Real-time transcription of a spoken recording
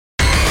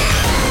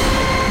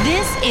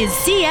is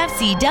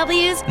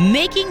CFCW's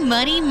Making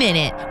Money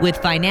Minute with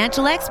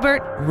financial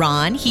expert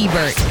Ron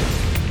Hebert.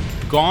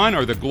 Gone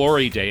are the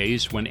glory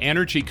days when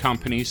energy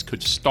companies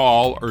could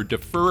stall or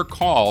defer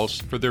calls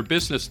for their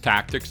business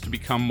tactics to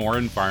become more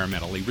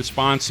environmentally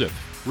responsive.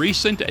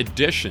 Recent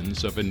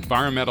additions of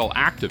environmental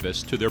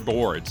activists to their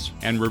boards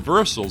and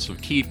reversals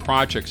of key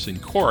projects in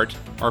court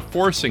are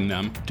forcing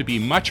them to be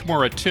much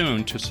more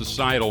attuned to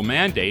societal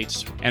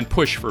mandates and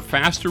push for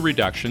faster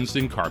reductions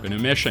in carbon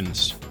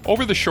emissions.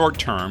 Over the short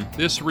term,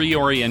 this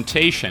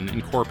reorientation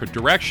in corporate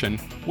direction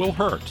will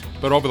hurt,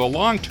 but over the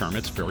long term,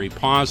 it's very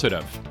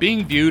positive.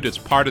 Being viewed as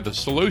part of the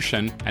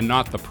solution and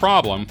not the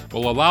problem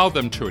will allow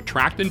them to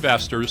attract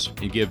investors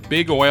and give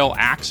big oil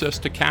access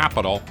to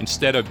capital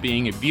instead of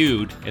being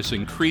viewed as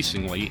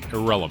increasingly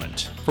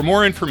irrelevant. For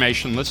more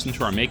information, listen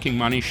to our Making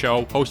Money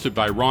show hosted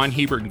by Ron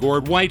Hebert and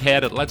Gord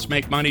Whitehead at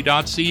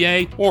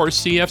letsmakemoney.ca or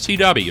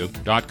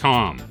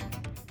cfcw.com.